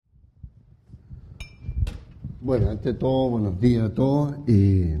Bueno, ante todo, buenos días a todos.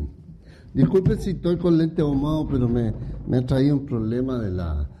 Disculpen si estoy con lente ahumado, pero me ha traído un problema de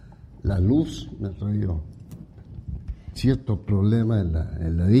la luz, me ha traído ciertos problemas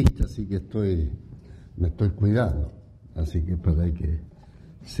en la vista, así que me estoy cuidando. Así que para que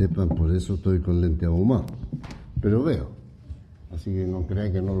sepan, por eso estoy con lente ahumado. Pero veo, así que no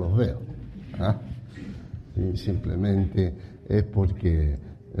crean que no los veo. Sí, simplemente es porque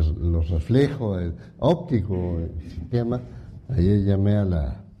los reflejos ópticos, el sistema. Ayer llamé a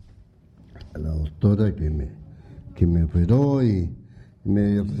la doctora que me operó y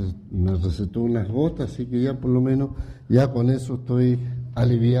me recetó unas gotas, así que ya por lo menos ya con eso estoy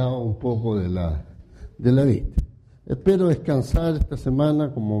aliviado un poco de la vista. Espero descansar esta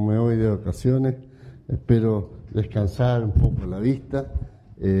semana, como me voy de vacaciones, espero descansar un poco la vista,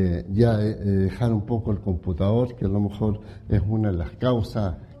 dejar un poco el computador, que a lo mejor es una de las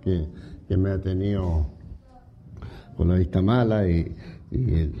causas que me ha tenido con la vista mala y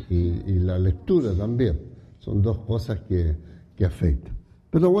la lectura también. Son dos cosas que afectan.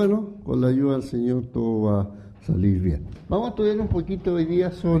 Pero bueno, con la ayuda del Señor todo va a salir bien. Vamos a estudiar un poquito hoy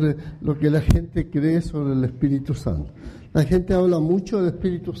día sobre lo que la gente cree sobre el Espíritu Santo. La gente habla mucho del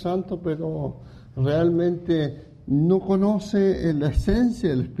Espíritu Santo, pero realmente no conoce la esencia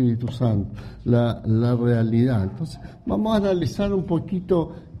del Espíritu Santo, la realidad. Entonces, vamos a analizar un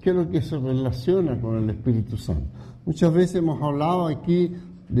poquito qué es lo que se relaciona con el Espíritu Santo. Muchas veces hemos hablado aquí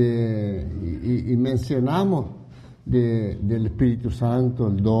y mencionamos del Espíritu Santo,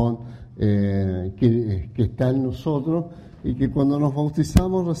 el don que está en nosotros, y que cuando nos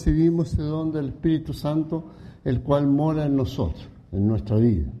bautizamos recibimos ese don del Espíritu Santo, el cual mora en nosotros, en nuestra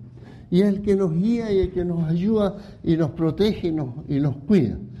vida. Y es el que nos guía y el que nos ayuda y nos protege y nos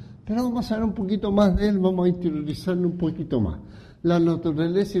cuida. Pero vamos a saber un poquito más de él, vamos a interiorizarlo un poquito más. La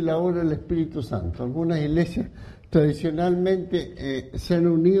naturaleza y la obra del Espíritu Santo. Algunas iglesias tradicionalmente se han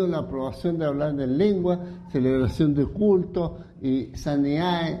unido a la aprobación de hablar en lengua, celebración de culto y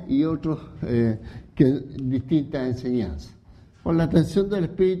sanidades y otros distintas enseñanzas. Con la atención del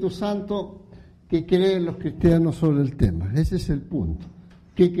Espíritu Santo, ¿qué creen los cristianos sobre el tema? Ese es el punto.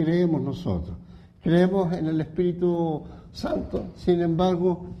 ¿Qué creemos nosotros? Creemos en el Espíritu Santo, sin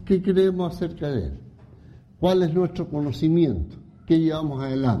embargo, ¿qué creemos acerca de él? ¿Cuál es nuestro conocimiento? ¿Qué llevamos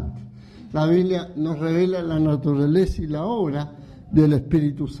adelante? La Biblia nos revela la naturaleza y la obra del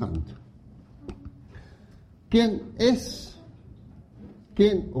Espíritu Santo. ¿Quién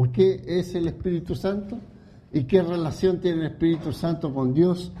o qué es el Espíritu Santo? ¿Y qué relación tiene el Espíritu Santo con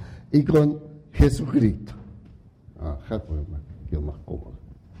Dios y con Jesucristo? Quedo más cómodo.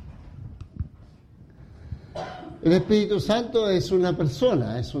 El Espíritu Santo es una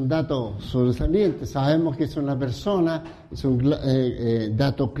persona, es un dato sobresaliente. Sabemos que es una persona, es un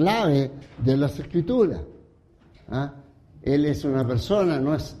dato clave de las Escrituras. Él es una persona,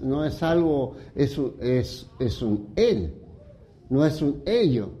 no es algo, es un él, no es un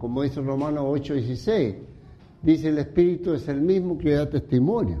ello, como dice Romanos 8:16. Dice el Espíritu es el mismo que da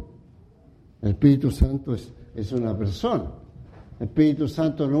testimonio. El Espíritu Santo es una persona. El Espíritu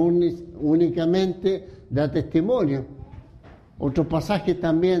Santo no únicamente da testimonio. Otros pasajes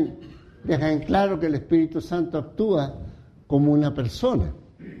también dejan claro que el Espíritu Santo actúa como una persona.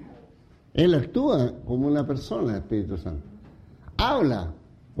 Él actúa como una persona, el Espíritu Santo. Habla.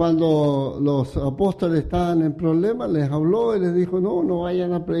 Cuando los apóstoles estaban en problemas, les habló y les dijo, no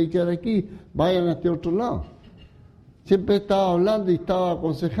vayan a predicar aquí, vayan a este otro lado. Siempre estaba hablando y estaba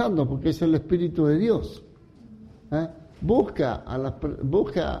aconsejando, porque es el Espíritu de Dios. Busca a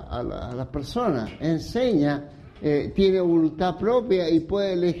las personas, enseña, tiene voluntad propia y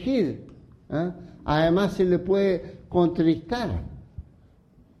puede elegir. Además se le puede contristar.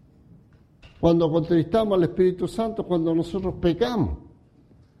 Cuando contristamos al Espíritu Santo, cuando nosotros pecamos,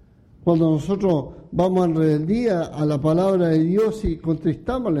 cuando nosotros vamos en rebeldía a la palabra de Dios y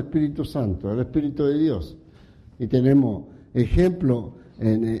contristamos al Espíritu Santo, al Espíritu de Dios. Y tenemos ejemplo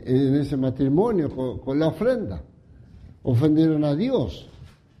en ese matrimonio con la ofrenda. Ofendieron a Dios,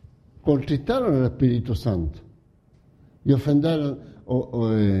 contristaron al Espíritu Santo y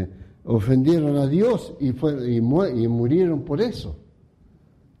ofendieron a Dios y murieron por eso.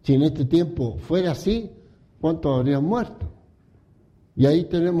 Si en este tiempo fuera así, ¿cuántos habrían muerto? Y ahí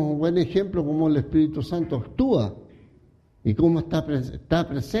tenemos un buen ejemplo cómo el Espíritu Santo actúa y cómo está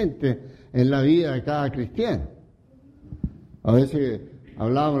presente en la vida de cada cristiano. A veces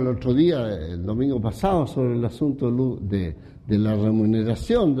hablábamos el otro día, el domingo pasado, sobre el asunto de la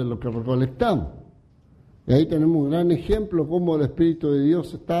remuneración de lo que recolectamos. Y ahí tenemos un gran ejemplo cómo el Espíritu de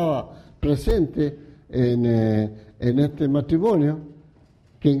Dios estaba presente en este matrimonio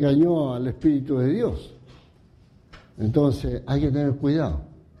que engañó al Espíritu de Dios. Entonces hay que tener cuidado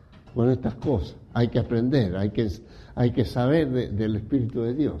con estas cosas, hay que aprender, hay que saber del Espíritu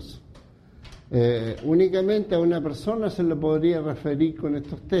de Dios. Únicamente a una persona se le podría referir con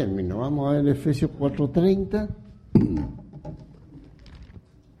estos términos. Vamos a ver Efesios 4:30.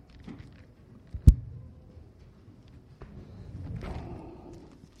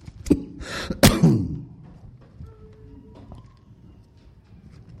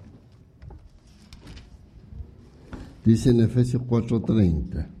 Dice en Efesios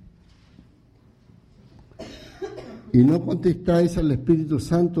 4:30: y no contristáis al Espíritu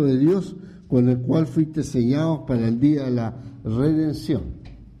Santo de Dios, con el cual fuiste sellados para el día de la redención.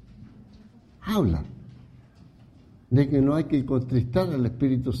 Habla de que no hay que contristar al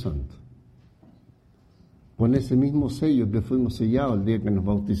Espíritu Santo con ese mismo sello que fuimos sellados el día que nos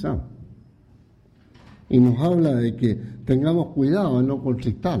bautizamos. Y nos habla de que tengamos cuidado de no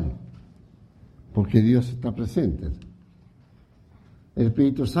contristarlo, porque Dios está presente. El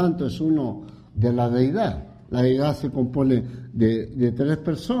Espíritu Santo es uno de la deidad. La deidad se compone de tres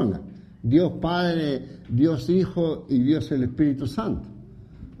personas: Dios Padre, Dios Hijo y Dios el Espíritu Santo.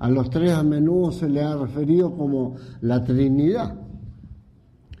 A los tres a menudo se les ha referido como la Trinidad.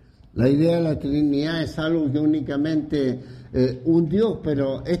 La idea de la Trinidad es algo que únicamente un Dios,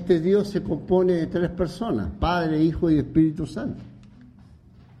 pero este Dios se compone de tres personas: Padre, Hijo y Espíritu Santo.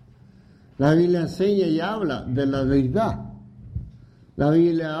 La Biblia enseña y habla de la deidad. La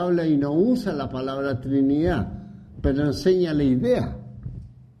Biblia habla y no usa la palabra Trinidad, pero enseña la idea.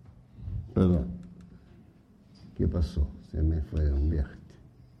 Perdón. ¿Qué pasó? Se me fue de un viaje.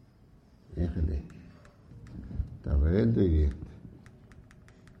 Déjale. Está rebelde y bien.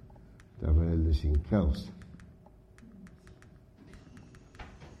 Está rebelde sin causa.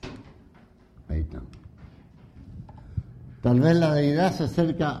 Ahí está. Tal vez la deidad se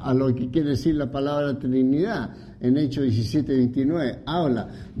acerca a lo que quiere decir la palabra Trinidad. En Hechos 17:29 habla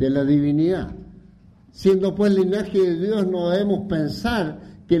de la divinidad. Siendo pues linaje de Dios, no debemos pensar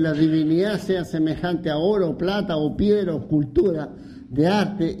que la divinidad sea semejante a oro, plata o piedra o escultura de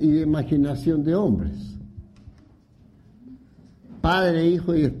arte y de imaginación de hombres. Padre,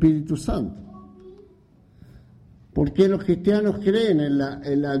 Hijo y Espíritu Santo. ¿Por qué los cristianos creen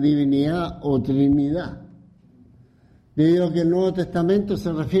en la divinidad o Trinidad? Debido a que el Nuevo Testamento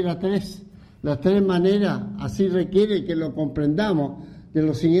se refiere a tres. Las tres maneras, así requiere que lo comprendamos. De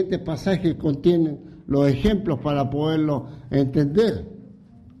los siguientes pasajes contienen los ejemplos para poderlo entender,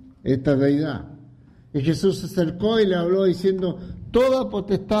 esta deidad. Y Jesús se acercó y le habló diciendo: toda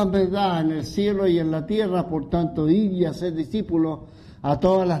potestad me da en el cielo y en la tierra, por tanto, id y haced discípulos a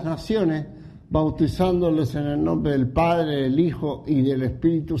todas las naciones, bautizándoles en el nombre del Padre, del Hijo y del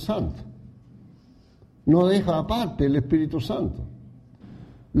Espíritu Santo. No deja aparte el Espíritu Santo.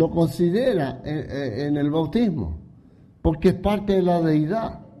 Lo considera en el bautismo, porque es parte de la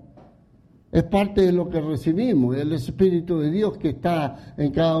deidad, es parte de lo que recibimos, el Espíritu de Dios que está en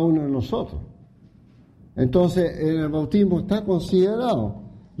cada uno de nosotros. Entonces, en el bautismo está considerado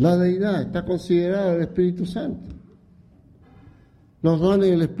la deidad, está considerado el Espíritu Santo, los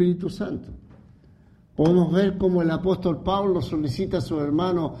dones del Espíritu Santo. Podemos ver cómo el apóstol Pablo solicita a sus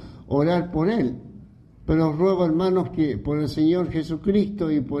hermanos orar por él. Pero os ruego, hermanos, que por el Señor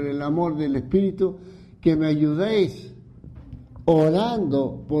Jesucristo y por el amor del Espíritu, que me ayudéis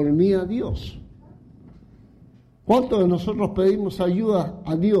orando por mí a Dios. ¿Cuántos de nosotros pedimos ayuda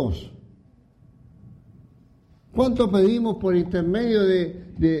a Dios? ¿Cuánto pedimos por intermedio de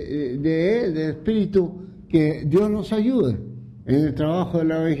Él, del Espíritu, que Dios nos ayude en el trabajo de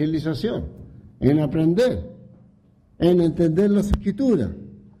la evangelización, en aprender, en entender las Escrituras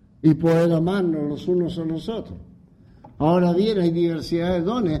y poder amarnos los unos a los otros? Ahora bien, hay diversidad de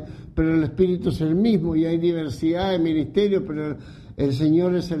dones, pero el Espíritu es el mismo, y hay diversidad de ministerios, pero el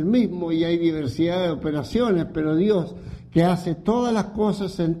Señor es el mismo, y hay diversidad de operaciones, pero Dios, que hace todas las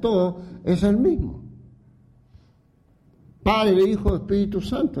cosas en todo, es el mismo. Padre, Hijo, Espíritu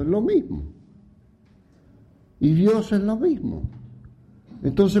Santo, es lo mismo. Y Dios es lo mismo.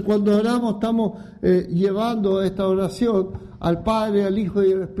 Entonces, cuando oramos, estamos llevando esta oración al Padre, al Hijo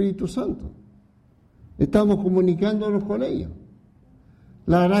y al Espíritu Santo. Estamos comunicándonos con ellos.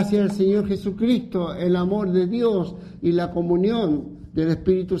 La gracia del Señor Jesucristo, el amor de Dios y la comunión del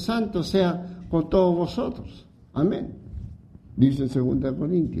Espíritu Santo sea con todos vosotros. Amén. Dice en 2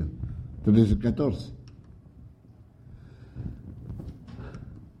 Corintios 13:14.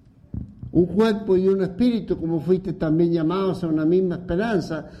 Un cuerpo y un espíritu, como fuiste también llamados a una misma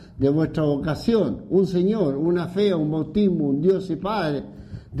esperanza de vuestra vocación, un Señor, una fe, un bautismo, un Dios y Padre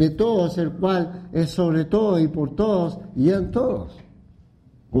de todos, el cual es sobre todos y por todos y en todos,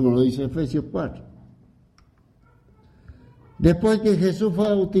 como lo dice Efesios 4. Después que Jesús fue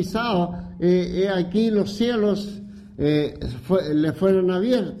bautizado, aquí los cielos le fueron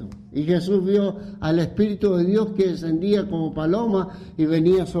abiertos. Y Jesús vio al Espíritu de Dios que descendía como paloma y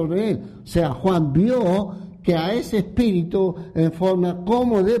venía sobre él. O sea, Juan vio que a ese Espíritu, en forma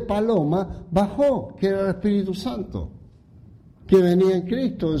como de paloma, bajó, que era el Espíritu Santo, que venía en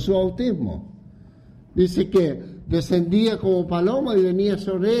Cristo, en su bautismo. Dice que descendía como paloma y venía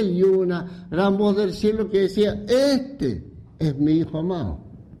sobre él, y hubo una gran voz del cielo que decía: este es mi Hijo amado.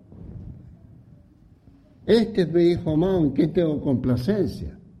 Este es mi Hijo amado, en quien tengo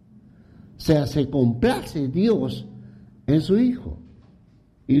complacencia. O sea, se complace Dios en su Hijo.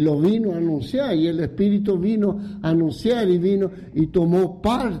 Y lo vino a anunciar, y el Espíritu vino a anunciar y tomó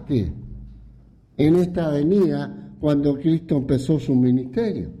parte en esta venida cuando Cristo empezó su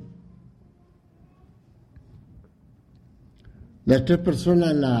ministerio. Las tres personas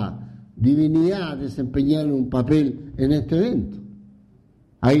de la divinidad desempeñaron un papel en este evento.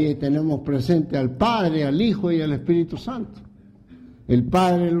 Ahí tenemos presente al Padre, al Hijo y al Espíritu Santo. El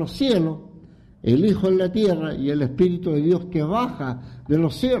Padre en los cielos, el Hijo en la tierra y el Espíritu de Dios que baja de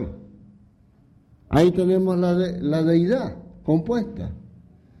los cielos. Ahí tenemos la deidad compuesta.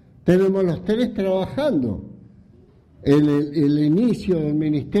 Tenemos los tres trabajando en el inicio del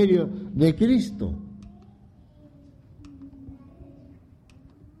ministerio de Cristo.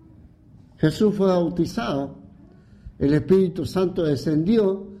 Jesús fue bautizado, el Espíritu Santo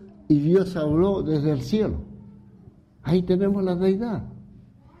descendió y Dios habló desde el cielo. Ahí tenemos la deidad.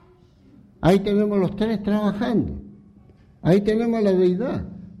 Ahí tenemos los tres trabajando. Ahí tenemos la deidad,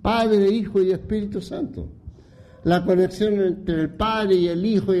 Padre, Hijo y Espíritu Santo. La conexión entre el Padre y el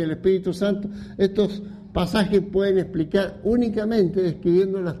Hijo y el Espíritu Santo, estos pasajes pueden explicar únicamente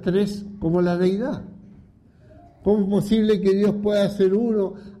describiendo las tres como la deidad. ¿Cómo es posible que Dios pueda ser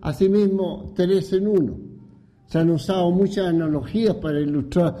uno, asimismo tres en uno? Se han usado muchas analogías para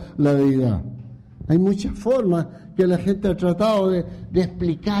ilustrar la deidad. Hay muchas formas que la gente ha tratado de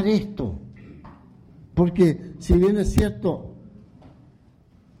explicar esto. Porque si bien es cierto,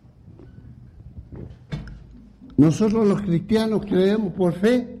 nosotros los cristianos creemos por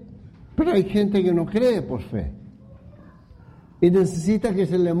fe, pero hay gente que no cree por fe. Y necesita que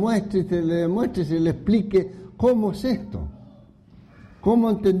se le muestre, se le demuestre, se le explique cómo es esto. Cómo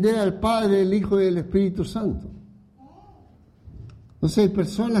entender al Padre, el Hijo y el Espíritu Santo. Entonces hay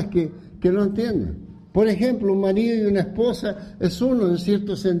personas que no entienden. Por ejemplo, un marido y una esposa es uno en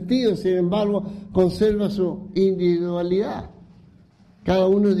cierto sentido, sin embargo, conserva su individualidad. Cada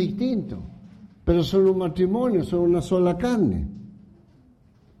uno es distinto, pero son un matrimonio, son una sola carne.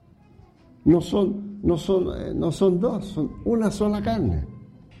 No son dos, son una sola carne.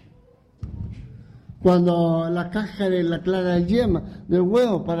 Cuando la cáscara y la clara yema del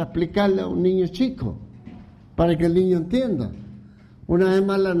huevo, para explicarle a un niño chico, para que el niño entienda. Una vez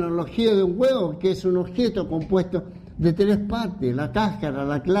más, la analogía de un huevo, que es un objeto compuesto de tres partes: la cáscara,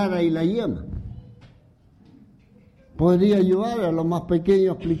 la clara y la yema. Podría ayudar a los más pequeños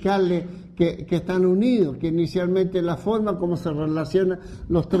a explicarle que están unidos, que inicialmente es la forma como se relacionan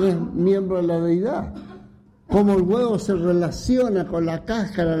los tres miembros de la deidad. Cómo el huevo se relaciona con la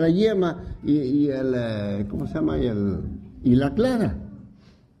cáscara, la yema y el ¿cómo se llama? Y la clara.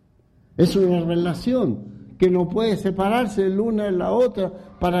 Es una relación que no puede separarse de una de la otra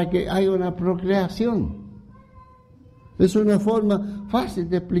para que haya una procreación. Es una forma fácil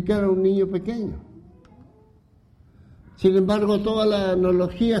de explicar a un niño pequeño. Sin embargo, todas las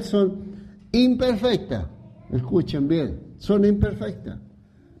analogías son imperfectas. Escuchen bien, son imperfectas.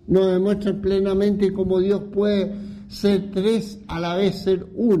 No demuestran plenamente cómo Dios puede ser tres a la vez ser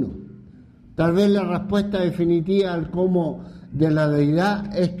uno. Tal vez la respuesta definitiva al cómo de la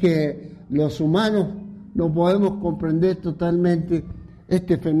deidad es que los humanos no podemos comprender totalmente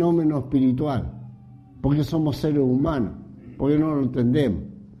este fenómeno espiritual, porque somos seres humanos, porque no lo entendemos,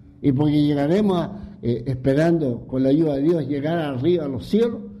 y porque llegaremos esperando con la ayuda de Dios llegar arriba a los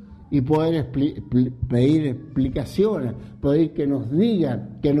cielos y poder pedir explicaciones, pedir que nos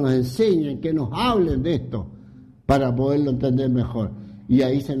digan, que nos enseñen, que nos hablen de esto para poderlo entender mejor, y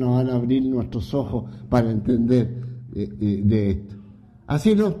ahí se nos van a abrir nuestros ojos para entender de esto.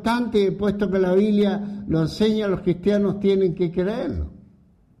 Así no obstante, puesto que la Biblia lo enseña, los cristianos tienen que creerlo.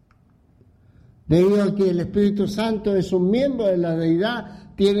 Debido a que el Espíritu Santo es un miembro de la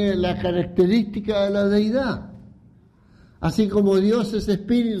deidad, tiene la característica de la deidad. Así como Dios es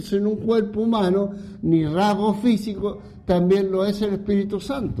espíritu en un cuerpo humano, ni rasgo físico, también lo es el Espíritu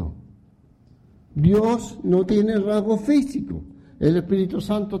Santo. Dios no tiene rasgo físico, el Espíritu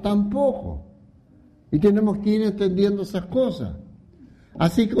Santo tampoco. Y tenemos que ir entendiendo esas cosas.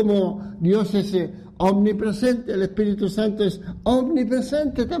 Así como Dios es omnipresente, el Espíritu Santo es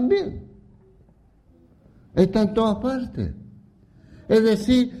omnipresente también. Está en todas partes. Es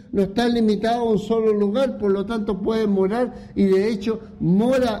decir, no está limitado a un solo lugar, por lo tanto puede morar y de hecho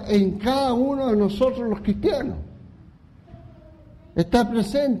mora en cada uno de nosotros los cristianos. Está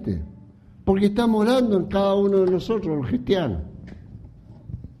presente, porque está morando en cada uno de nosotros los cristianos.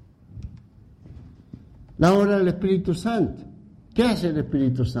 La obra del Espíritu Santo. ¿Qué hace el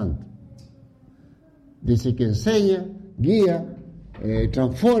Espíritu Santo? Dice que enseña, guía,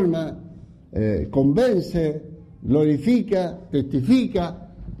 transforma, convence, glorifica,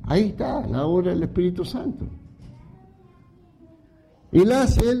 testifica. Ahí está la obra del Espíritu Santo. Y la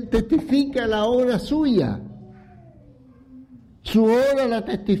hace, él testifica la obra suya. Su obra la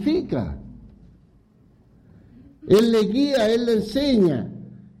testifica. Él le guía, él le enseña.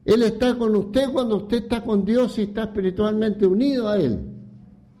 Él está con usted cuando usted está con Dios y está espiritualmente unido a Él.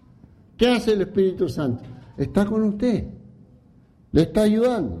 ¿Qué hace el Espíritu Santo? Está con usted. Le está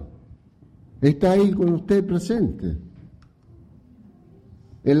ayudando. Está ahí con usted presente.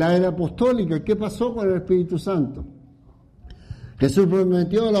 En la era apostólica, ¿qué pasó con el Espíritu Santo? Jesús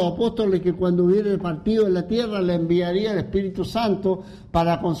prometió a los apóstoles que cuando hubiera partido en la tierra le enviaría el Espíritu Santo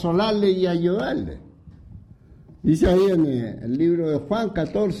para consolarle y ayudarle. Dice ahí en el libro de Juan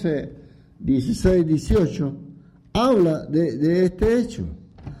 14, 16, 18, habla de este hecho.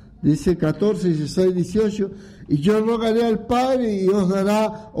 Dice 14, 16, 18, y yo rogaré al Padre y os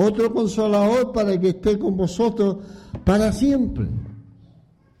dará otro consolador para que esté con vosotros para siempre.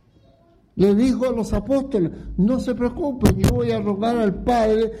 Le dijo a los apóstoles, no se preocupen, yo voy a rogar al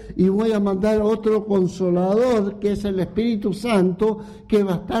Padre y voy a mandar otro consolador, que es el Espíritu Santo, que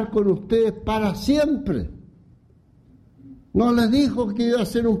va a estar con ustedes para siempre. No les dijo que iba a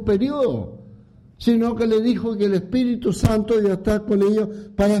ser un periodo, sino que les dijo que el Espíritu Santo iba a estar con ellos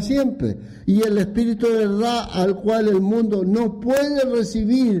para siempre. Y el Espíritu de verdad, al cual el mundo no puede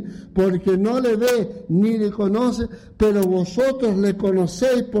recibir porque no le ve ni le conoce, pero vosotros le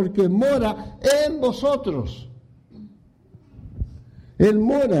conocéis porque mora en vosotros. Él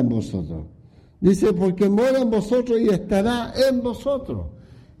mora en vosotros. Dice, porque mora en vosotros y estará en vosotros.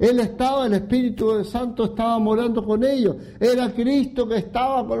 Él estaba, el Espíritu Santo estaba morando con ellos. Era Cristo que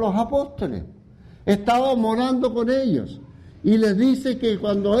estaba con los apóstoles. Estaba morando con ellos. Y les dice que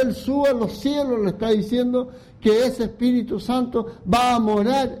cuando Él suba a los cielos, le está diciendo que ese Espíritu Santo va a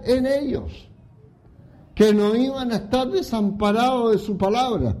morar en ellos. Que no iban a estar desamparados de su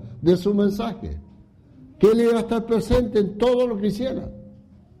palabra, de su mensaje. Que Él iba a estar presente en todo lo que hicieran.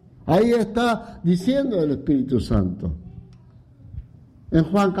 Ahí está diciendo el Espíritu Santo. En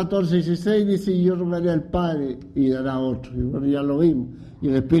Juan 14, 16 dice, yo rogaré al Padre y dará otro. Y bueno, ya lo vimos. Y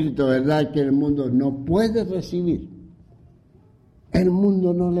el Espíritu de verdad que el mundo no puede recibir. El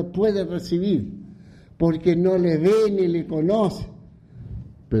mundo no le puede recibir porque no le ve ni le conoce.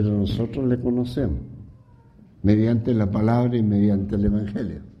 Pero nosotros le conocemos mediante la palabra y mediante el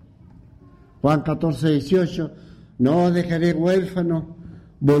Evangelio. Juan 14, 18, no os dejaré huérfanos,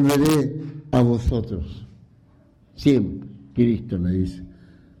 volveré a vosotros. Siempre. Cristo le dice,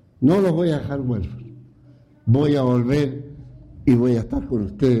 no los voy a dejar huérfanos, voy a volver y voy a estar con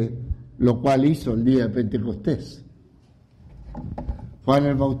ustedes, lo cual hizo el día de Pentecostés. Juan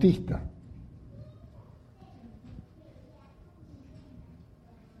el Bautista.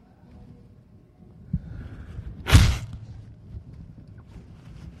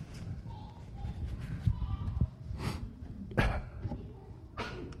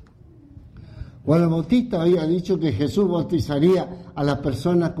 Juan el Bautista había dicho que Jesús bautizaría a las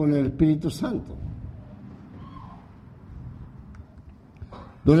personas con el Espíritu Santo.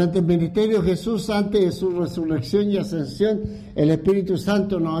 Durante el ministerio de Jesús, antes de su resurrección y ascensión, el Espíritu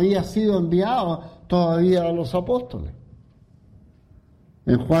Santo no había sido enviado todavía a los apóstoles.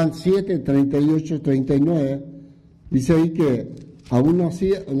 En Juan 7, 38, 39, dice ahí que aún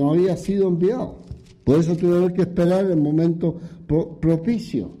no había sido enviado. Por eso tuvieron que esperar el momento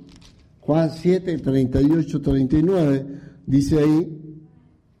propicio. Juan 7, 38, 39, dice ahí,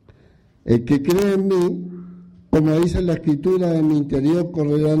 el que cree en mí, como dice la Escritura, de mi interior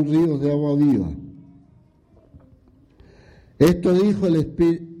correrán ríos de agua viva. Esto dijo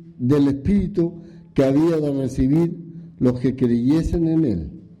del Espíritu que había de recibir los que creyesen en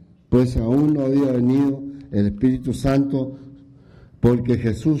él, pues aún no había venido el Espíritu Santo, porque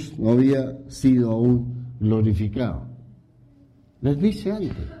Jesús no había sido aún glorificado. Les dice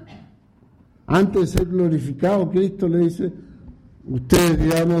antes de ser glorificado, Cristo le dice, ustedes,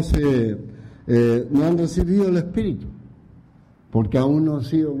 digamos, no han recibido el Espíritu, porque aún no han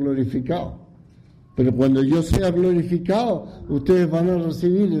sido glorificados. Pero cuando yo sea glorificado, ustedes van a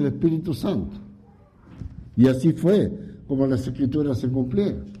recibir el Espíritu Santo. Y así fue como las Escrituras se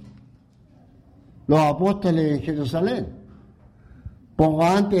cumplieron. Los apóstoles en Jerusalén, poco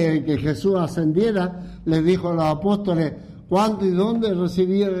antes de que Jesús ascendiera, les dijo a los apóstoles cuándo y dónde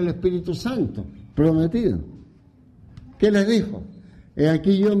recibían el Espíritu Santo prometido. ¿Qué les dijo?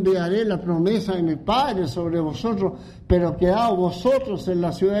 Aquí yo enviaré la promesa de mi Padre sobre vosotros, pero quedaos vosotros en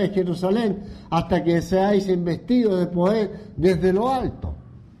la ciudad de Jerusalén hasta que seáis investidos de poder desde lo alto.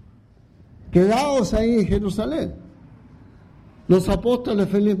 Quedaos ahí en Jerusalén. Los apóstoles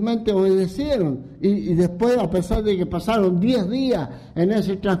felizmente obedecieron y después, a pesar de que pasaron 10 días en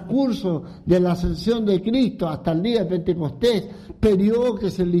ese transcurso de la ascensión de Cristo hasta el día de Pentecostés, periodo que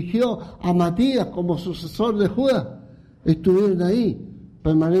se eligió a Matías como sucesor de Judas, estuvieron ahí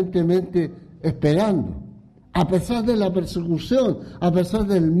permanentemente esperando. A pesar de la persecución, a pesar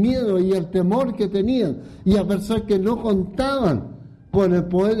del miedo y el temor que tenían, y a pesar que no contaban con el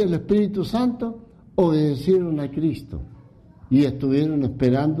poder del Espíritu Santo, obedecieron a Cristo y estuvieron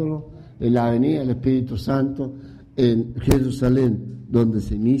esperándolo en la venida del Espíritu Santo en Jerusalén, donde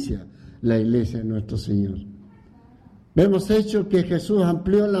se inicia la iglesia de nuestro Señor. Vemos hecho que Jesús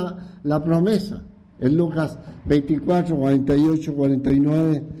amplió la promesa. En Lucas 24, 48,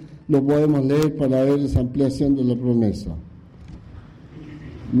 49 lo podemos leer para ver esa ampliación de la promesa.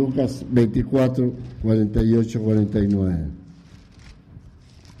 Lucas 24, 48, 49.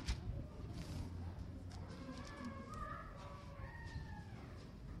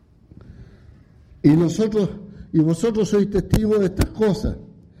 Y vosotros sois testigos de estas cosas.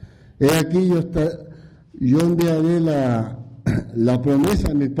 He aquí yo enviaré la promesa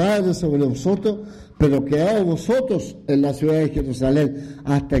de mi Padre sobre vosotros, pero quedaos vosotros en la ciudad de Jerusalén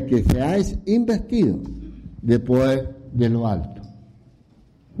hasta que seáis investidos de poder de lo alto.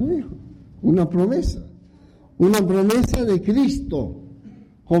 Una promesa de Cristo,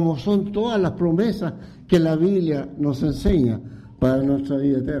 como son todas las promesas que la Biblia nos enseña para nuestra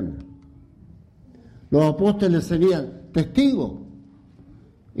vida eterna. Los apóstoles serían testigos,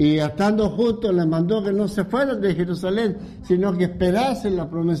 y estando juntos les mandó que no se fueran de Jerusalén, sino que esperasen la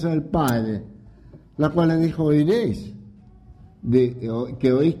promesa del Padre, la cual les dijo: oiréis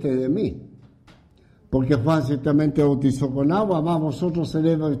que oíste de mí. Porque Juan ciertamente bautizó con agua, más vosotros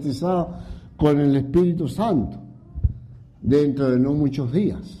seréis bautizados con el Espíritu Santo dentro de no muchos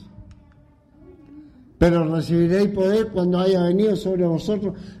días. Pero recibiréis poder cuando haya venido sobre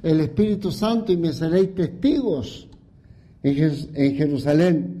vosotros el Espíritu Santo, y me seréis testigos en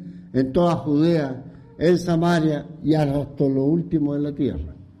Jerusalén, en toda Judea, en Samaria y hasta lo último de la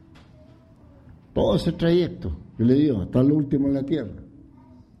tierra. Todo ese trayecto, yo le digo, hasta lo último de la tierra.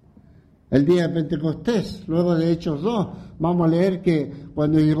 El día de Pentecostés, luego de Hechos 2, vamos a leer que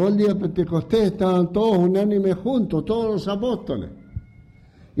cuando llegó el día de Pentecostés estaban todos unánimes juntos, todos los apóstoles.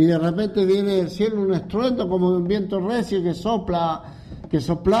 Y de repente viene del cielo un estruendo como de un viento recio que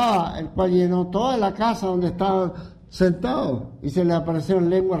soplaba, el cual llenó toda la casa donde estaban sentados, y se le aparecieron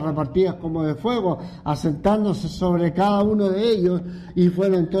lenguas repartidas como de fuego, asentándose sobre cada uno de ellos, y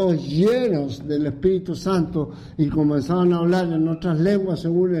fueron todos llenos del Espíritu Santo, y comenzaron a hablar en otras lenguas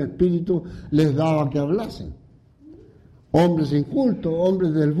según el Espíritu les daba que hablasen. Hombres incultos,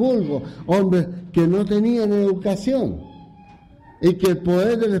 hombres del vulgo, hombres que no tenían educación, y que el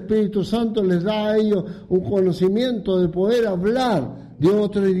poder del Espíritu Santo les da a ellos un conocimiento de poder hablar de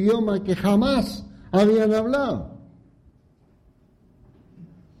otro idioma que jamás habían hablado.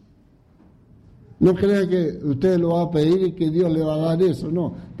 No crea que usted lo va a pedir y que Dios le va a dar eso,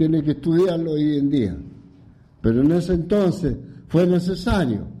 no, tiene que estudiarlo hoy en día. Pero en ese entonces fue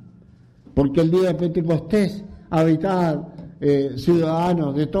necesario, porque el día de Pentecostés habitaban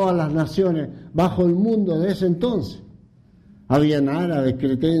ciudadanos de todas las naciones bajo el mundo de ese entonces. Habían árabes,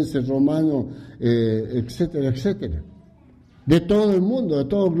 cretenses, romanos, etcétera, etcétera. De todo el mundo, de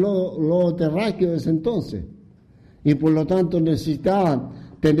todo el globo terráqueo de ese entonces. Y por lo tanto necesitaban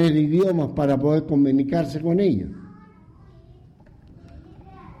tener idiomas para poder comunicarse con ellos.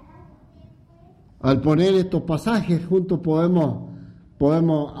 Al poner estos pasajes juntos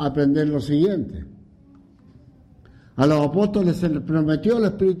podemos aprender lo siguiente. A los apóstoles se les prometió el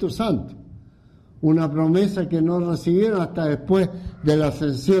Espíritu Santo, una promesa que no recibieron hasta después de la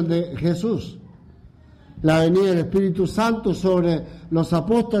ascensión de Jesús. La venida del Espíritu Santo sobre los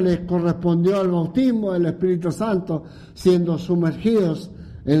apóstoles correspondió al bautismo del Espíritu Santo, siendo sumergidos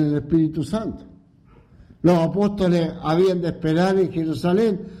en el Espíritu Santo. Los apóstoles habían de esperar en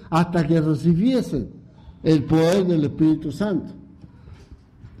Jerusalén hasta que recibiesen el poder del Espíritu Santo.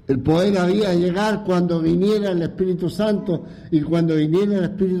 El poder había de llegar cuando viniera el Espíritu Santo, y cuando viniera el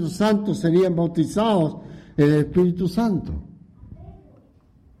Espíritu Santo serían bautizados en el Espíritu Santo.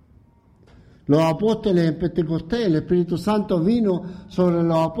 Los apóstoles en Pentecostés, el Espíritu Santo vino sobre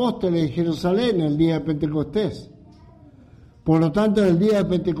los apóstoles en Jerusalén el día de Pentecostés. Por lo tanto, el día de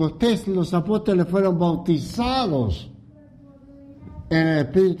Pentecostés los apóstoles fueron bautizados en el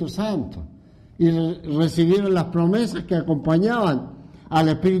Espíritu Santo y recibieron las promesas que acompañaban al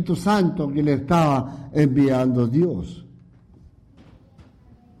Espíritu Santo que le estaba enviando Dios.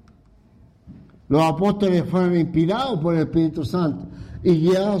 Los apóstoles fueron inspirados por el Espíritu Santo y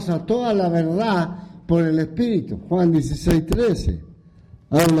guiados a toda la verdad por el Espíritu. Juan 16:13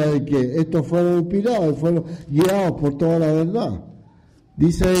 habla de que estos fueron inspirados y fueron guiados por toda la verdad.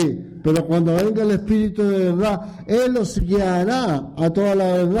 Dice ahí, pero cuando venga el Espíritu de verdad, Él los guiará a toda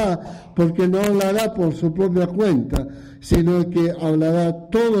la verdad, porque no hablará por su propia cuenta, sino que hablará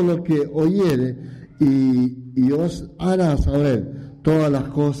todo lo que oyere y os hará saber todas las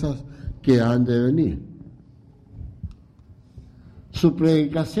cosas que han de venir. Su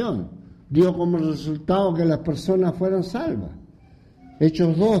predicación dio como resultado que las personas fueron salvas.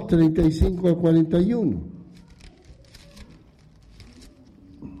 Hechos 2, 35 al 41.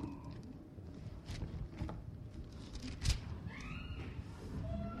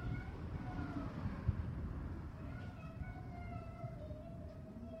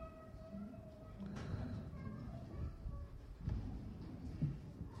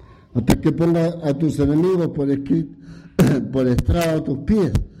 Hasta que ponga a tus enemigos por estrado a tus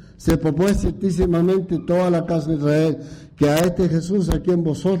pies. Se pues certísimamente toda la casa de Israel que a este Jesús a quien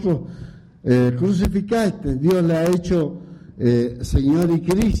vosotros crucificaste, Dios le ha hecho Señor y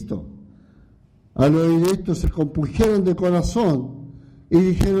Cristo. Al oír esto se compusieron de corazón y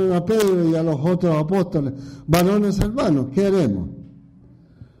dijeron a Pedro y a los otros apóstoles: varones hermanos, ¿qué haremos?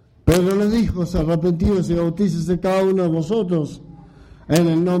 Pedro les dijo: arrepentidos y bautícese cada uno de vosotros en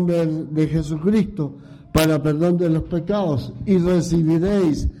el nombre de Jesucristo para perdón de los pecados y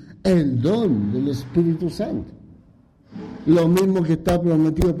recibiréis el don del Espíritu Santo. Lo mismo que está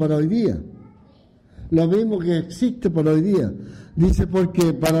prometido para hoy día. Lo mismo que existe para hoy día. Dice,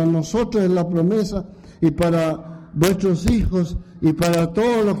 porque para nosotros es la promesa y para vuestros hijos y para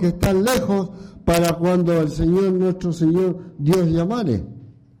todos los que están lejos, para cuando el Señor, nuestro Señor, Dios llamare.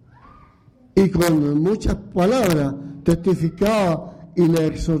 Y con muchas palabras testificaba y le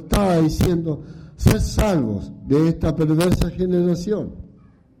exhortaba diciendo: sed salvos de esta perversa generación.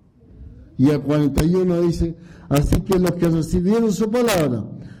 Y el 41 dice: así que los que recibieron su palabra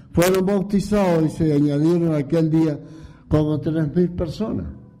fueron bautizados y se añadieron aquel día como 3,000 personas.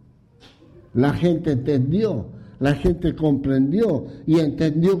 La gente entendió, la gente comprendió y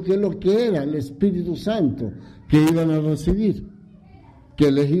entendió qué es lo que era el Espíritu Santo que iban a recibir, que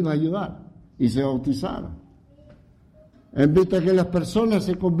les iba a ayudar, y se bautizaron. En vista que las personas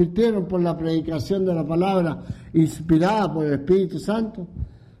se convirtieron por la predicación de la palabra inspirada por el Espíritu Santo,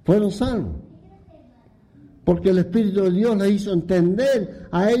 fueron salvos. Porque el Espíritu de Dios les hizo entender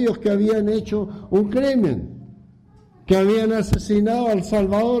a ellos que habían hecho un crimen, que habían asesinado al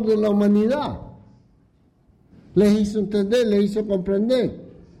Salvador de la humanidad. Les hizo entender, les hizo comprender.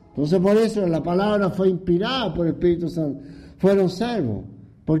 Entonces por eso la palabra fue inspirada por el Espíritu Santo. Fueron salvos.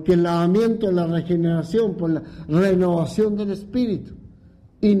 Porque el lavamiento es la regeneración por la renovación del Espíritu.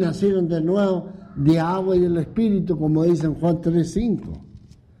 Y nacieron de nuevo de agua y del Espíritu, como dice en Juan 3:5.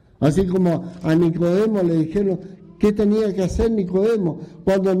 Así como a Nicodemo le dijeron, ¿qué tenía que hacer Nicodemo?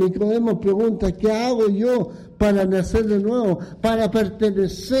 Cuando Nicodemo pregunta, ¿qué hago yo para nacer de nuevo? Para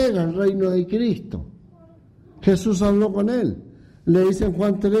pertenecer al reino de Cristo. Jesús habló con él. Le dice en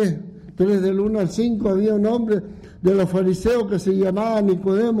Juan 3 del 1 al 5, había un hombre de los fariseos que se llamaba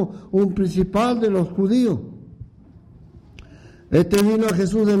Nicodemo, un principal de los judíos. Este vino a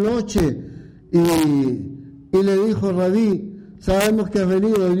Jesús de noche y le dijo: Rabí, sabemos que has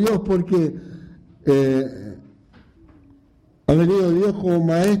venido de Dios porque ha venido Dios como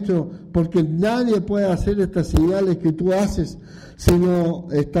maestro, porque nadie puede hacer estas señales que tú haces si no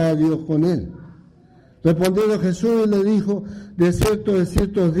está Dios con él. Respondiendo Jesús le dijo: de cierto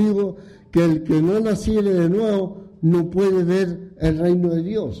os digo que el que no naciere de nuevo no puede ver el reino de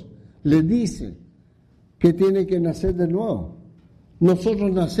Dios. Le dice que tiene que nacer de nuevo.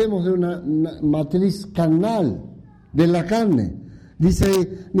 Nosotros nacemos de una matriz carnal, de la carne.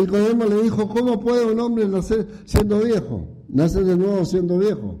 Dice, Nicodemo le dijo: ¿cómo puede un hombre nacer siendo viejo? Nacer de nuevo siendo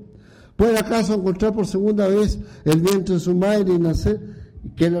viejo. ¿Puede acaso encontrar por segunda vez el vientre de su madre y nacer?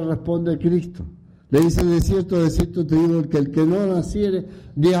 ¿Qué le responde Cristo? Le dice: de cierto te digo que el que no naciere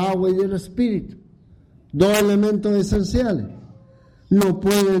de agua y del Espíritu, dos elementos esenciales, no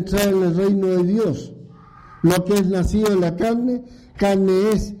puede entrar en el reino de Dios. Lo que es nacido de la carne, carne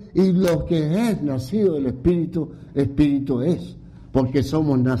es, y lo que es nacido del Espíritu, Espíritu es. porque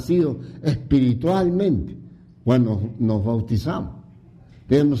somos nacidos espiritualmente cuando nos bautizamos.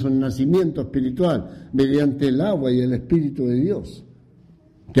 Tenemos un nacimiento espiritual mediante el agua y el Espíritu de Dios,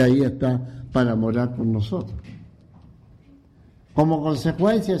 que ahí está para morar con nosotros. Como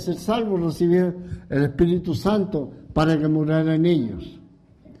consecuencia de ser salvos, recibir el Espíritu Santo para que morara en ellos.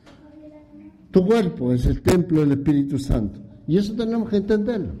 Tu cuerpo es el templo del Espíritu Santo. Y eso tenemos que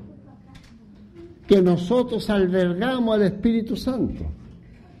entenderlo. Que nosotros albergamos al Espíritu Santo.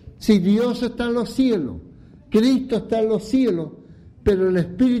 Si Dios está en los cielos, Cristo está en los cielos, pero el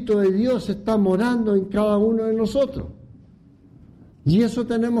Espíritu de Dios está morando en cada uno de nosotros. Y eso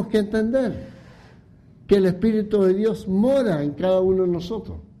tenemos que entender, que el Espíritu de Dios mora en cada uno de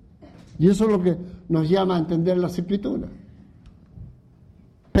nosotros. Y eso es lo que nos llama a entender las Escrituras.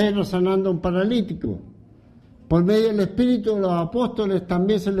 Pedro sanando a un paralítico. Por medio del Espíritu de los apóstoles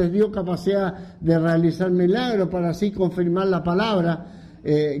también se les dio capacidad de realizar milagros para así confirmar la palabra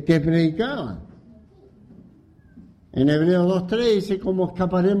que predicaban. En Hebreos 2:3 dice, ¿cómo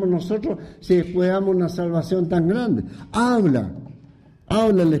escaparemos nosotros si esperamos una salvación tan grande? Habla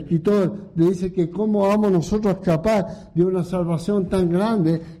el escritor, dice que cómo vamos nosotros a escapar de una salvación tan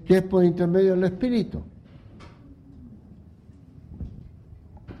grande que es por intermedio del Espíritu.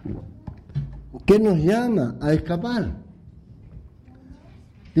 ¿Qué nos llama a escapar?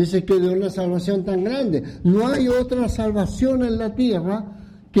 Dice que de una salvación tan grande. No hay otra salvación en la tierra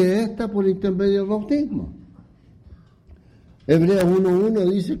que esta por intermedio del bautismo. Hebreos 1:1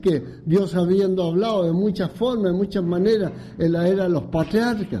 dice que Dios, habiendo hablado de muchas formas, de muchas maneras, en la era de los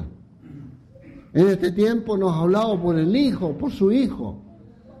patriarcas, en este tiempo nos ha hablado por el Hijo, por su Hijo,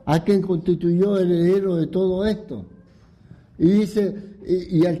 a quien constituyó heredero de todo esto. Y dice,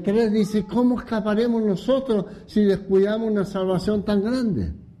 y al 3 dice, ¿cómo escaparemos nosotros si descuidamos una salvación tan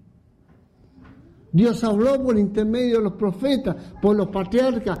grande? Dios habló por intermedio de los profetas, por los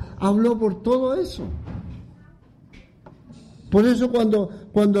patriarcas, habló por todo eso. Por eso cuando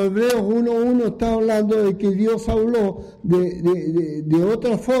Hebreos 1:1 está hablando de que Dios habló de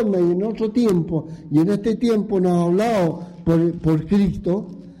otra forma y en otro tiempo, y en este tiempo nos ha hablado por Cristo,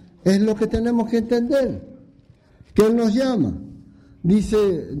 es lo que tenemos que entender, que Él nos llama. Dice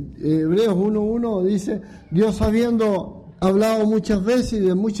Hebreos 1:1, dice, Dios habiendo hablado muchas veces y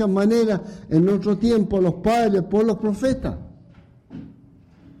de muchas maneras en otro tiempo a los padres por los profetas.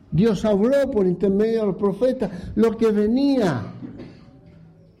 Dios habló por intermedio de los profetas lo que venía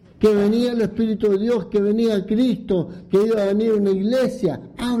el Espíritu de Dios, que venía Cristo, que iba a venir una iglesia.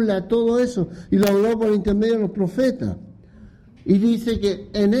 Habla todo eso y lo habló por intermedio de los profetas. Y dice que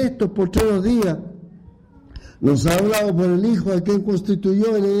en estos postreros días nos ha hablado por el Hijo, a quien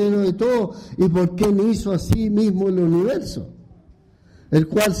constituyó heredero de todo y por quien hizo así mismo el universo, el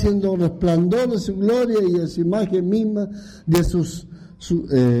cual siendo resplandor de su gloria y de su imagen misma de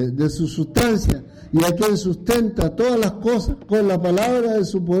su sustancia, y aquel sustenta todas las cosas con la palabra de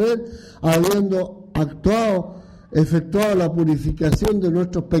su poder, habiendo efectuado la purificación de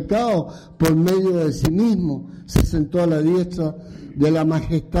nuestros pecados por medio de sí mismo, se sentó a la diestra de la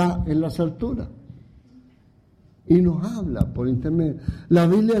majestad en las alturas. Y nos habla por intermedio. La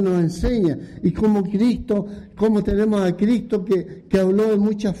Biblia nos enseña, y como tenemos a Cristo que habló de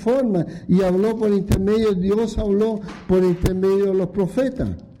muchas formas, y habló por intermedio, Dios habló por intermedio de los profetas.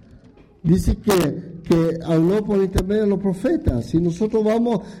 Dice que habló por intermedio de los profetas. Si nosotros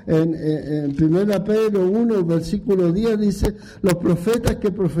vamos en 1 Pedro 1, versículo 10, dice, los profetas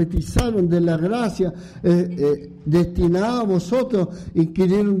que profetizaron de la gracia destinada a vosotros,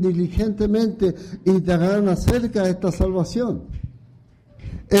 inquirieron diligentemente y indagaron acerca de esta salvación,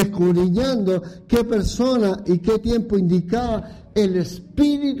 escudriñando qué persona y qué tiempo indicaba el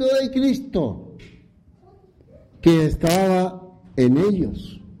Espíritu de Cristo que estaba en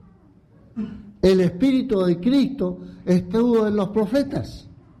ellos. El Espíritu de Cristo estuvo en los profetas,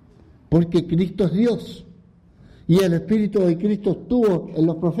 porque Cristo es Dios, y el Espíritu de Cristo estuvo en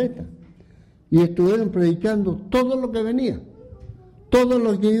los profetas, y estuvieron predicando todo lo que venía, todo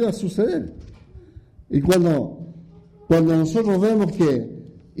lo que iba a suceder. Y cuando nosotros vemos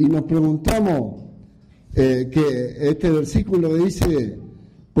y nos preguntamos que este versículo que dice,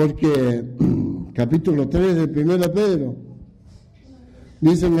 porque capítulo 3 de 1 Pedro,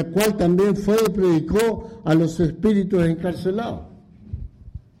 dice, en el cual también fue y predicó a los espíritus encarcelados,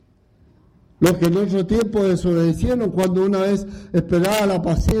 los que en otro tiempo desobedecieron cuando una vez esperaba la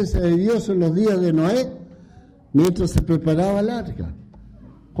paciencia de Dios en los días de Noé, mientras se preparaba el arca.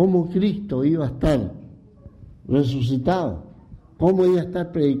 Cómo Cristo iba a estar resucitado, cómo iba a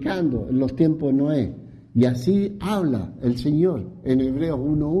estar predicando en los tiempos de Noé. Y así habla el Señor en Hebreos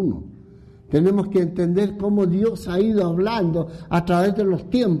 1:1. Tenemos que entender cómo Dios ha ido hablando a través de los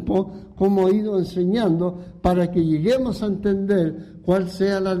tiempos, cómo ha ido enseñando, para que lleguemos a entender cuál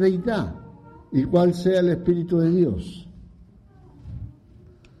sea la deidad y cuál sea el Espíritu de Dios.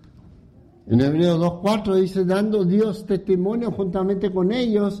 En Hebreos 2:4 dice, dando Dios testimonio juntamente con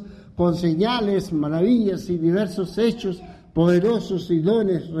ellos, con señales, maravillas y diversos hechos poderosos y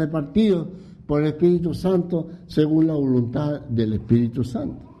dones repartidos por el Espíritu Santo según la voluntad del Espíritu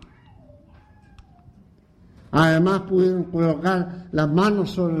Santo. Además pudieron colocar las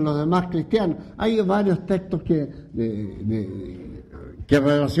manos sobre los demás cristianos. Hay varios textos que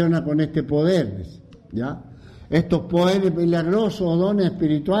relacionan con este poder, ¿ya? Estos poderes milagrosos o dones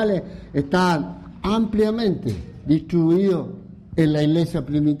espirituales están ampliamente distribuidos en la iglesia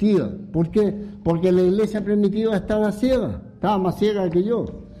primitiva. ¿Por qué? Porque la iglesia primitiva estaba ciega, estaba más ciega que yo,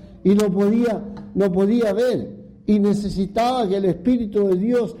 y no podía ver, y necesitaba que el Espíritu de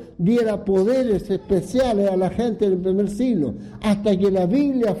Dios diera poderes especiales a la gente del primer siglo, hasta que la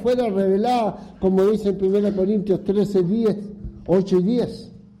Biblia fuera revelada, como dice en 1 Corintios 13:10, 8 y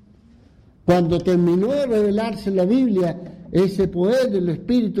 10. Cuando terminó de revelarse la Biblia, ese poder del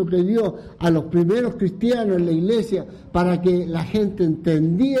Espíritu que dio a los primeros cristianos en la iglesia para que la gente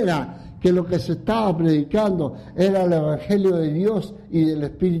entendiera que lo que se estaba predicando era el Evangelio de Dios y del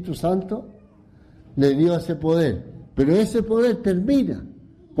Espíritu Santo, le dio ese poder. Pero ese poder termina,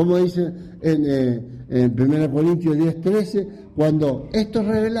 como dice en 1 Corintios 10:13, cuando esto es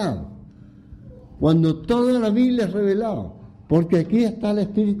revelado, cuando toda la Biblia es revelada, porque aquí está el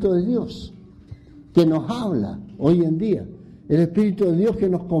Espíritu de Dios que nos habla hoy en día, el Espíritu de Dios que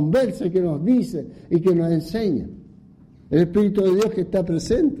nos conversa, que nos dice y que nos enseña, el Espíritu de Dios que está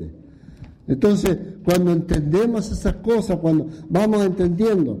presente. Entonces, cuando entendemos esas cosas, cuando vamos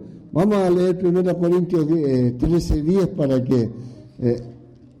entendiendo, vamos a leer 1 Corintios 13:10 para que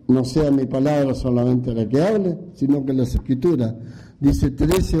no sea mi palabra solamente la que hable, sino que las Escrituras. Dice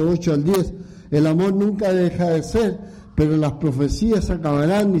 13:8 al 10, el amor nunca deja de ser, pero las profecías se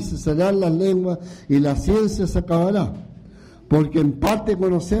acabarán y cesarán las lenguas y la ciencia se acabará. Porque en parte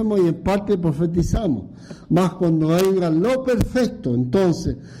conocemos y en parte profetizamos. Mas cuando venga lo perfecto,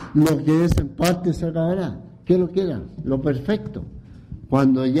 entonces lo que es en parte se acabará. ¿Qué es lo que era? Lo perfecto.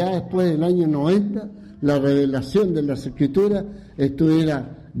 Cuando ya después del año 90, la revelación de las Escrituras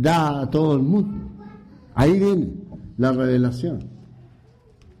estuviera dada a todo el mundo. Ahí viene la revelación.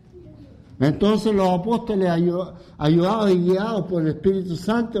 Entonces los apóstoles, ayudados y guiados por el Espíritu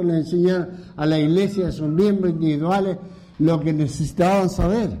Santo, les enseñaron a la iglesia, a sus miembros individuales, lo que necesitaban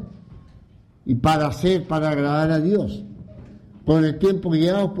saber y para agradar a Dios. Con el tiempo,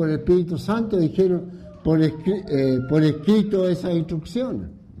 guiados por el Espíritu Santo, dijeron por escrito esas instrucciones.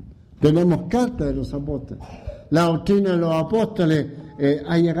 Tenemos cartas de los apóstoles. La doctrina de los apóstoles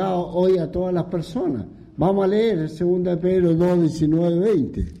ha llegado hoy a todas las personas. Vamos a leer el 2 Pedro 2, 19,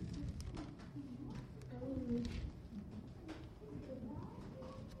 20.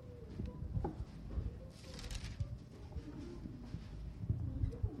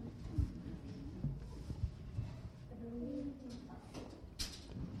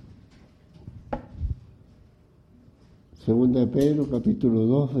 Segunda de Pedro, capítulo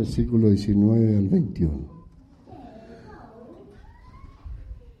 2, versículo 19 al 21.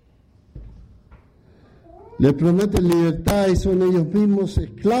 Les prometen libertad y son ellos mismos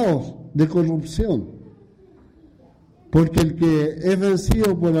esclavos de corrupción. Porque el que es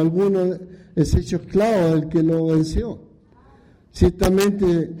vencido por alguno es hecho esclavo del que lo venció.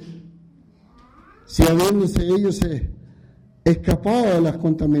 Ciertamente, si habiéndose ellos escapado de las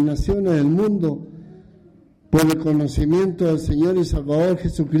contaminaciones del mundo, por el conocimiento del Señor y Salvador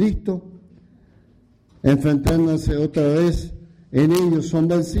Jesucristo, enfrentándose otra vez en ellos, son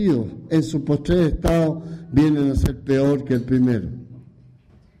vencidos. En su postrer estado vienen a ser peor que el primero.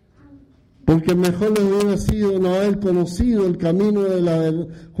 Porque mejor les hubiera sido no haber conocido el camino de la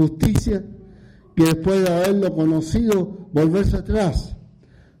justicia, que después de haberlo conocido, volverse atrás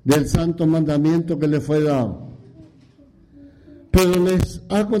del santo mandamiento que les fue dado. Pero les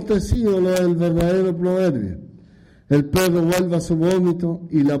ha acontecido lo del verdadero proverbio: el perro vuelve a su vómito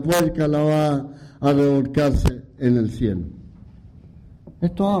y la puerca la va a revolcarse en el cielo.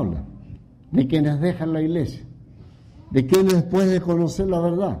 Esto habla de quienes dejan la iglesia, de quienes después de conocer la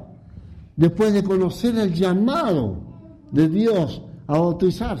verdad, después de conocer el llamado de Dios a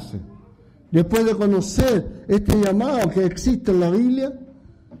bautizarse, después de conocer este llamado que existe en la Biblia,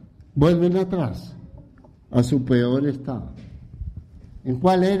 vuelven atrás a su peor estado. ¿En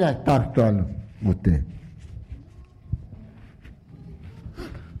cuál era está actual usted?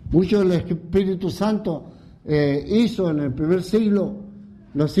 Mucho el Espíritu Santo hizo en el primer siglo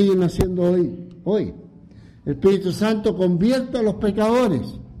lo siguen haciendo hoy. El Espíritu Santo convierte a los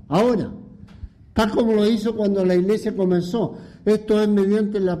pecadores, ahora, tal como lo hizo cuando la iglesia comenzó. Esto es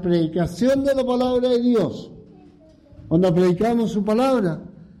mediante la predicación de la palabra de Dios. Cuando predicamos su palabra,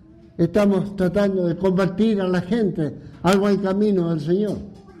 estamos tratando de convertir a la gente al buen camino del Señor.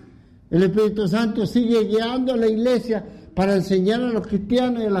 El Espíritu Santo sigue guiando a la iglesia para enseñar a los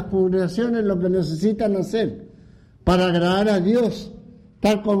cristianos y a las congregaciones lo que necesitan hacer para agradar a Dios,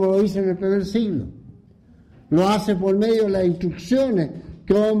 tal como lo hizo en el primer siglo. Lo hace por medio de las instrucciones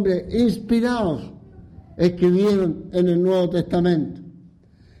que hombres inspirados escribieron en el Nuevo Testamento.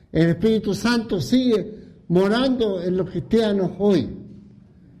 El Espíritu Santo sigue morando en los cristianos hoy.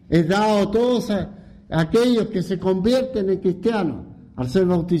 Es dado a todos aquellos que se convierten en cristianos al ser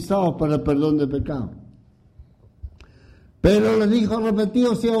bautizados para el perdón de pecados. Pero les dijo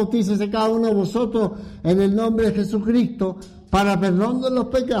repetido: si bautícese cada uno de vosotros en el nombre de Jesucristo para perdón de los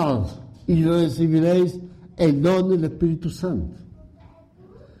pecados, y recibiréis el don del Espíritu Santo.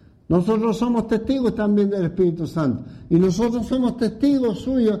 Nosotros somos testigos también del Espíritu Santo, y nosotros somos testigos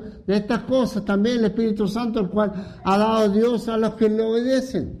suyos de estas cosas también, el Espíritu Santo, el cual ha dado Dios a los que le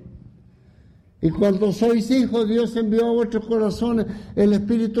obedecen. Y cuando sois hijos, Dios envió a vuestros corazones el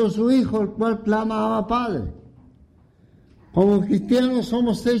Espíritu de su Hijo, el cual clama: Abba, Padre. Como cristianos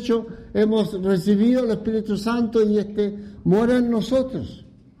hemos recibido el Espíritu Santo y mora en nosotros.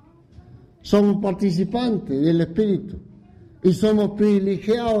 Somos participantes del Espíritu y somos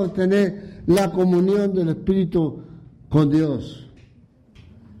privilegiados de tener la comunión del Espíritu con Dios.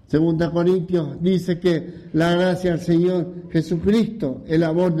 2 Corintios dice que la gracia del Señor Jesucristo, el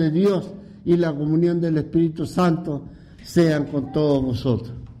amor de Dios y la comunión del Espíritu Santo sean con todos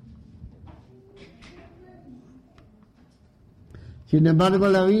vosotros. Sin embargo,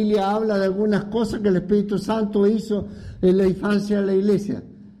 la Biblia habla de algunas cosas que el Espíritu Santo hizo en la infancia de la iglesia,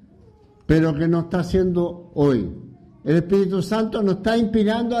 pero que no está haciendo hoy. El Espíritu Santo no está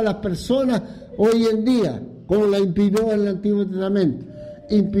inspirando a las personas hoy en día, como la inspiró en el Antiguo Testamento.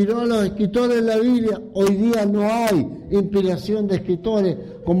 Inspiró a los escritores de la Biblia. Hoy día no hay inspiración de escritores,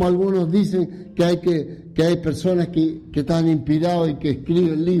 como algunos dicen que hay personas que están inspirados y que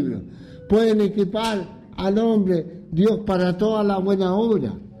escriben libros. Pueden equipar al hombre Dios para toda la buena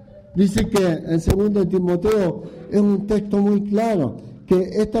obra. Dice que en 2 Timoteo es un texto muy claro, que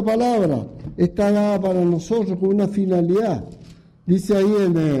esta palabra está dada para nosotros con una finalidad. Dice ahí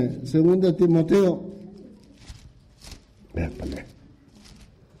en 2 Timoteo,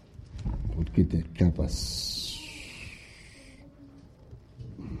 ¿por qué te escapas?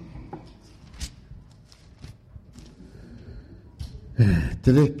 Eh,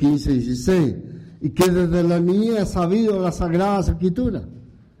 3, 15, 16. Y que desde la niñez ha sabido las Sagradas Escrituras.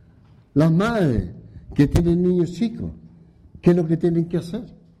 Las madres que tienen niños chicos, ¿qué es lo que tienen que hacer?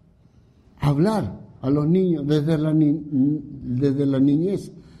 Hablar a los niños desde la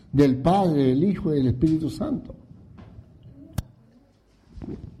niñez del Padre, del Hijo y del Espíritu Santo.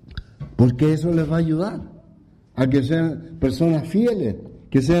 Porque eso les va a ayudar a que sean personas fieles,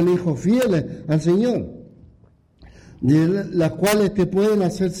 que sean hijos fieles al Señor, de las cuales te pueden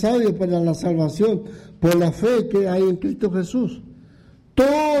hacer sabio para la salvación por la fe que hay en Cristo Jesús.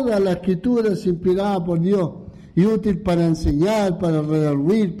 Toda la Escritura es inspirada por Dios y útil para enseñar, para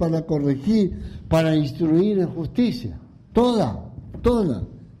redarguir, para corregir, para instruir en justicia. Toda,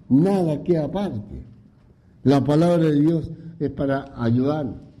 nada queda aparte. La palabra de Dios es para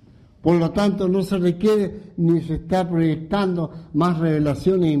ayudar. Por lo tanto, no se requiere ni se está proyectando más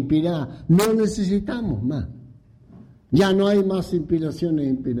revelaciones inspiradas. No necesitamos más. Ya no hay más inspiraciones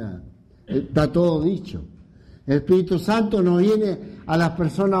inspiradas. Está todo dicho. El Espíritu Santo no viene a las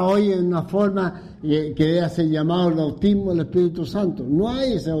personas hoy en una forma que hace llamado el bautismo del Espíritu Santo. No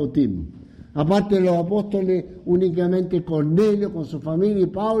hay ese bautismo. Aparte de los apóstoles, únicamente Cornelio con su familia y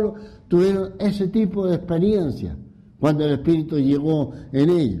Pablo tuvieron ese tipo de experiencia cuando el Espíritu llegó en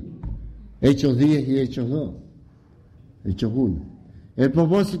ellos. Hechos 10 y Hechos 2. Hechos 1. El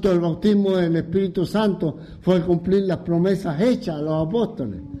propósito del bautismo del Espíritu Santo fue cumplir las promesas hechas a los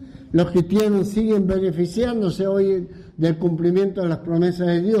apóstoles. Los cristianos siguen beneficiándose hoy del cumplimiento de las promesas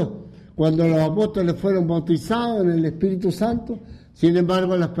de Dios. Cuando los apóstoles fueron bautizados en el Espíritu Santo, sin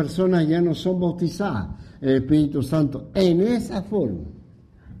embargo, las personas ya no son bautizadas en el Espíritu Santo en esa forma,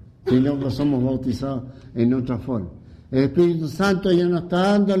 sino que somos bautizados en otra forma. El Espíritu Santo ya no está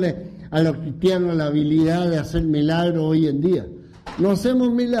dándole a los cristianos la habilidad de hacer milagros hoy en día. No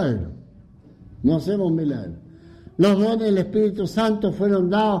hacemos milagros. Los dones del Espíritu Santo fueron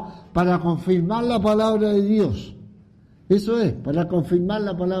dados para confirmar la palabra de Dios. Eso es, para confirmar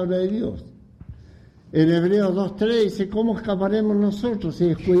la palabra de Dios. En Hebreos 2:3 dice, ¿cómo escaparemos nosotros si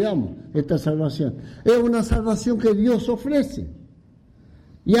descuidamos esta salvación? Es una salvación que Dios ofrece.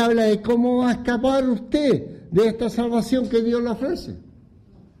 Y habla de cómo va a escapar usted de esta salvación que Dios le ofrece.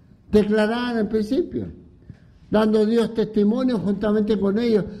 Declarada en el principio, dando Dios testimonio juntamente con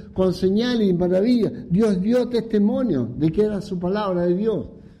ellos, con señales y maravillas. Dios dio testimonio de que era su palabra de Dios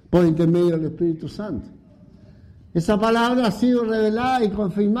por intermedio del Espíritu Santo. Esa palabra ha sido revelada y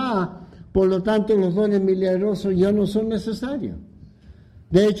confirmada. Por lo tanto, los dones milagrosos ya no son necesarios.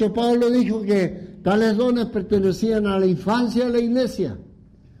 De hecho, Pablo dijo que tales dones pertenecían a la infancia de la iglesia.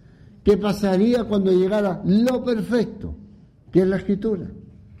 ¿Qué pasaría cuando llegara lo perfecto, que es la Escritura?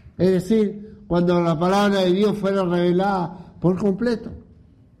 Es decir, cuando la palabra de Dios fuera revelada por completo.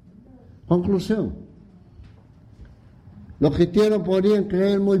 Conclusión. Los cristianos podrían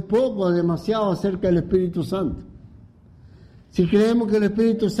creer muy poco o demasiado acerca del Espíritu Santo. Si creemos que el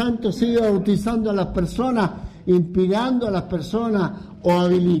Espíritu Santo sigue bautizando a las personas, inspirando a las personas o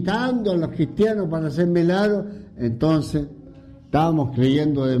habilitando a los cristianos para hacer milagros, entonces estamos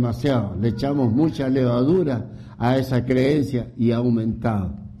creyendo demasiado. Le echamos mucha levadura a esa creencia y ha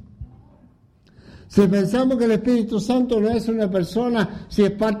aumentado. Si pensamos que el Espíritu Santo no es una persona, si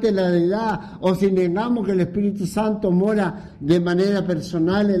es parte de la deidad, o si negamos que el Espíritu Santo mora de manera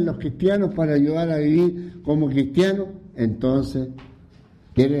personal en los cristianos para ayudar a vivir como cristianos, entonces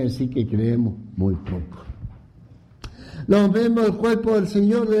quiere decir que creemos muy poco. Los miembros del cuerpo del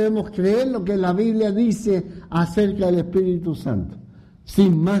Señor debemos creer lo que la Biblia dice acerca del Espíritu Santo,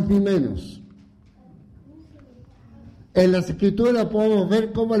 sin más ni menos. En las Escrituras podemos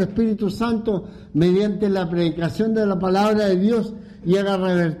ver cómo el Espíritu Santo, mediante la predicación de la palabra de Dios, llega a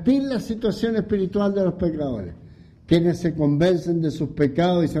revertir la situación espiritual de los pecadores, quienes se convencen de sus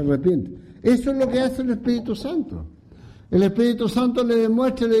pecados y se arrepienten. Eso es lo que hace el Espíritu Santo. El Espíritu Santo le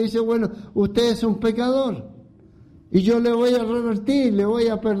demuestra y le dice, bueno, usted es un pecador y yo le voy a revertir, le voy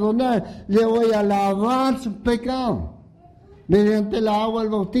a perdonar, le voy a lavar sus pecados mediante el agua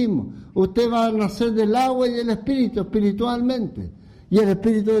del bautismo. Usted va a nacer del agua y del Espíritu espiritualmente, y el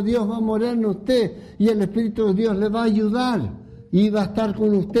Espíritu de Dios va a morar en usted, y el Espíritu de Dios le va a ayudar y va a estar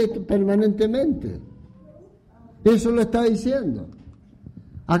con usted permanentemente. Eso lo está diciendo.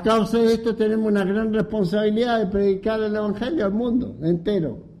 A causa de esto tenemos una gran responsabilidad de predicar el Evangelio al mundo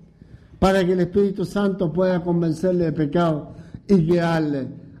entero, para que el Espíritu Santo pueda convencerle de pecado y guiarle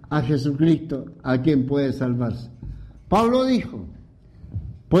a Jesucristo, a quien puede salvarse. Pablo dijo,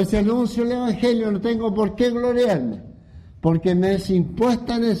 pues si anuncio el Evangelio no tengo por qué gloriarme, porque me es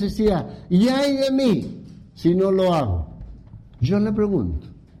impuesta necesidad, y ay de mí si no lo hago. Yo le pregunto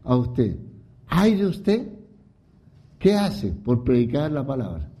a usted, ¿ay de usted? ¿Qué hace por predicar la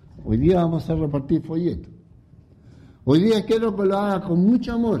palabra? Hoy día vamos a repartir folletos. Hoy día quiero que lo haga con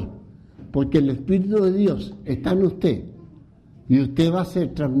mucho amor, porque el Espíritu de Dios está en usted y usted va a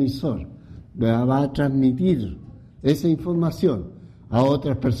ser transmisor, va a transmitir esa información a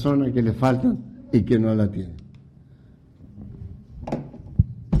otras personas que le faltan y que no la tienen.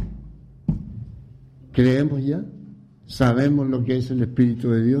 ¿Creemos ya? ¿Sabemos lo que es el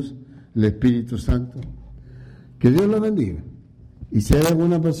Espíritu de Dios, el Espíritu Santo? Que Dios lo bendiga. Y si hay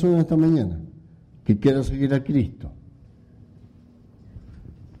alguna persona esta mañana que quiera seguir a Cristo,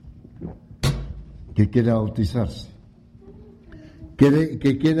 que quiera bautizarse,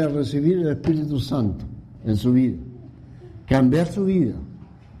 que quiera recibir el Espíritu Santo en su vida, cambiar su vida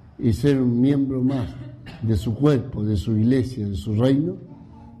y ser un miembro más de su cuerpo, de su iglesia, de su reino,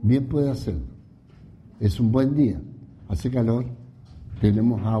 bien puede hacerlo. Es un buen día, hace calor,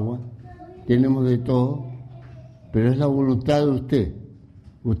 tenemos agua, tenemos de todo, pero es la voluntad de usted.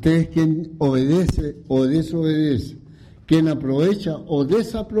 Usted es quien obedece o desobedece, quien aprovecha o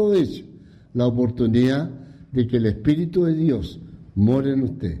desaprovecha la oportunidad de que el Espíritu de Dios more en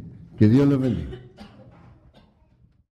usted. Que Dios lo bendiga.